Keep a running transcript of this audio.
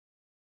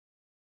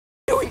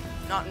doing?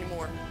 Not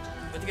anymore.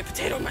 About to get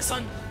potato, my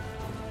son.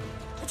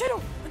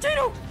 Potato,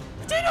 potato,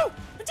 potato,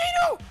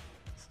 potato.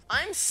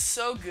 I'm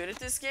so good at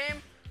this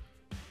game.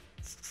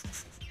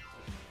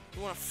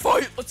 You wanna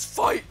fight? Let's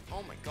fight.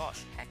 Oh my gosh,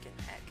 heckin'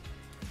 heck.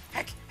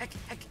 Heck, heck,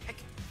 heck, heck.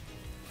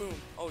 Boom.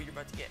 Oh, you're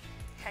about to get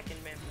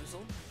heckin'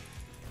 bamboozled.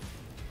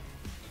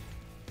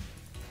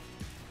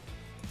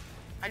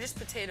 I just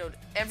potatoed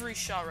every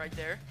shot right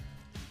there.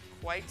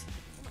 Quite.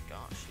 Oh my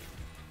gosh.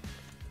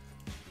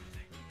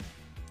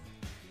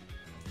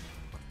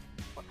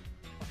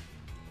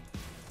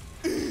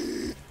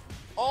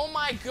 Oh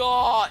my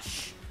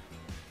gosh!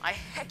 I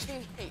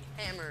heckin' hate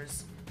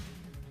hammers.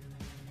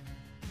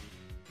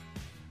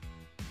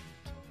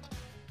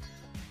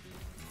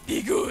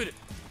 Be good!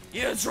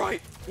 Yeah, that's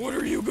right! What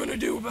are you gonna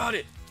do about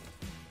it?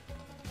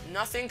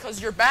 Nothing,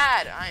 cause you're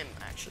bad! I'm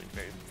actually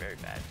very, very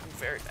bad. I'm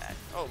very bad.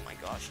 Oh my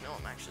gosh, no,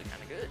 I'm actually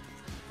kinda good.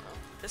 Oh,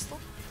 pistol?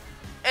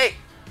 Hey!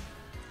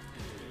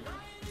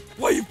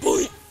 Why are you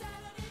bullying?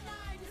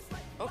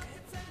 Okay.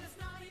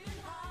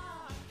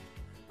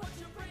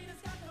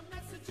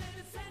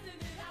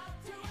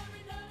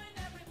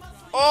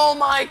 Oh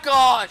my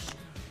gosh!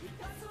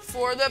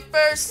 For the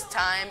first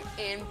time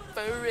in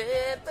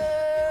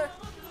forever,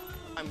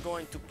 I'm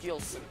going to kill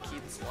some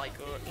kids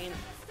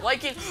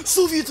like in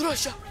Soviet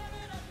Russia.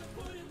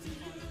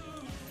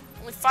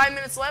 Only 5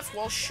 minutes left.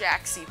 Well,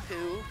 Shaxy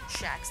Poo,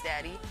 Shax's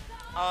daddy,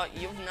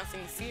 you have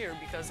nothing to fear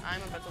because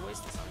I'm about to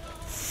waste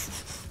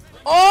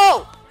something.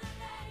 Oh!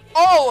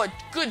 Oh, a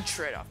good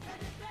trade up.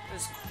 It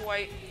was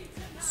quite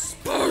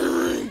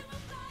inspiring.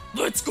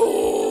 Let's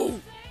go!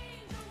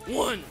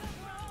 1,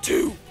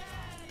 2,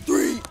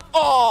 3.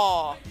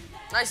 Oh!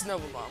 Nice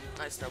noble bomb.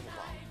 Nice noble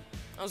bomb.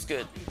 That was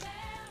good.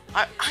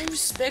 I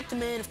respect the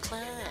man of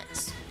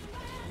class.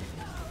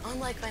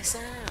 Unlike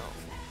myself.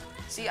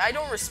 See, I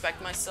don't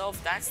respect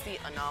myself. That's the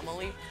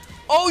anomaly.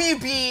 Oh, you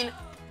bean!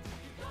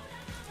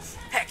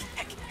 Heck,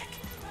 heck, heck.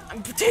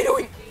 I'm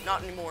potatoing!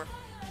 Not anymore.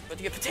 About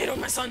to get potato,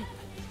 my son.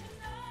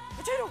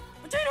 Potato,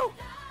 potato,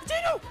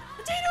 potato,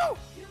 potato!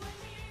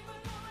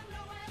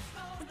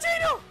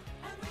 Potato!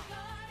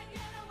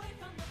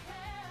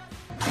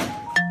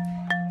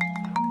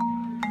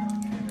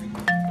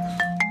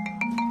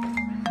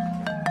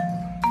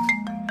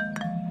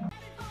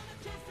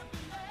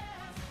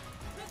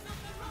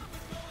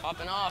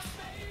 Popping off.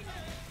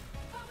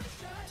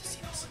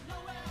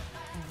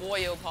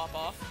 Boyo pop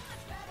off.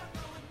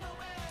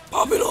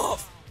 Popping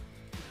off!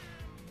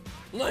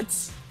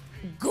 Let's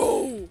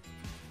go!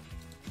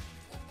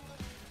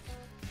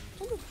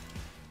 Ooh.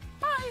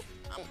 Bye!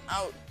 I'm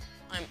out.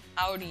 I'm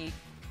outie.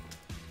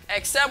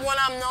 Except when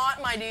I'm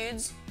not, my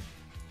dudes.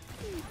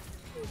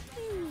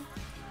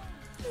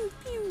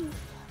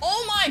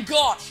 Oh my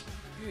gosh!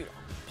 Dude,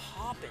 I'm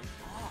popping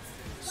off.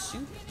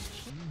 Super.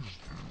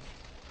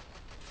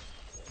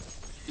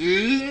 I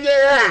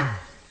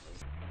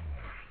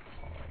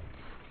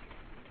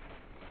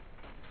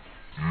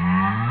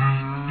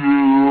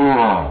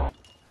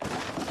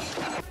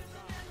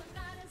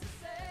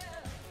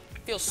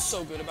feel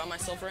so good about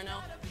myself right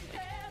now.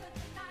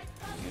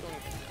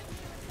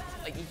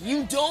 Like,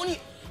 you don't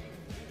even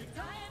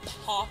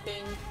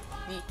popping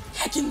the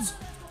heckins.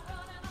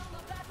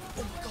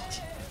 Oh my gosh,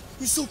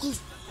 he's so close.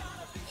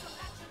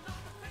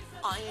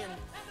 I am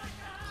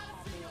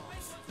popping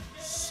off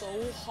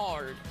so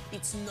hard,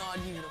 it's not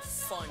even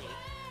funny.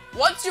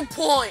 What's your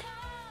point?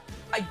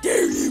 I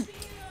dare you.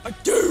 I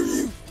dare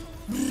you.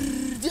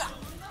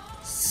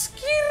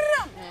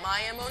 My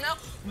ammo now.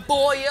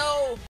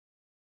 Boyo.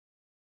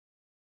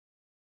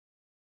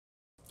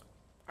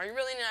 Are you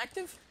really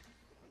inactive?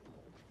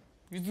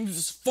 You think this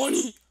is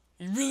funny?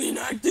 Are you really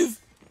inactive?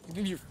 You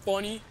think you're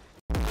funny?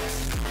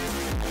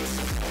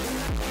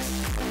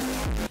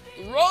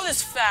 Roll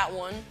this fat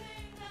one.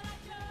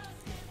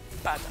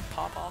 About to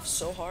pop off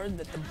so hard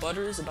that the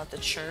butter is about to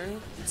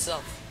churn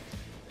itself.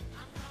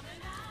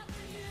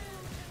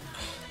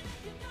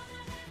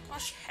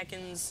 Gosh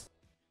heckins.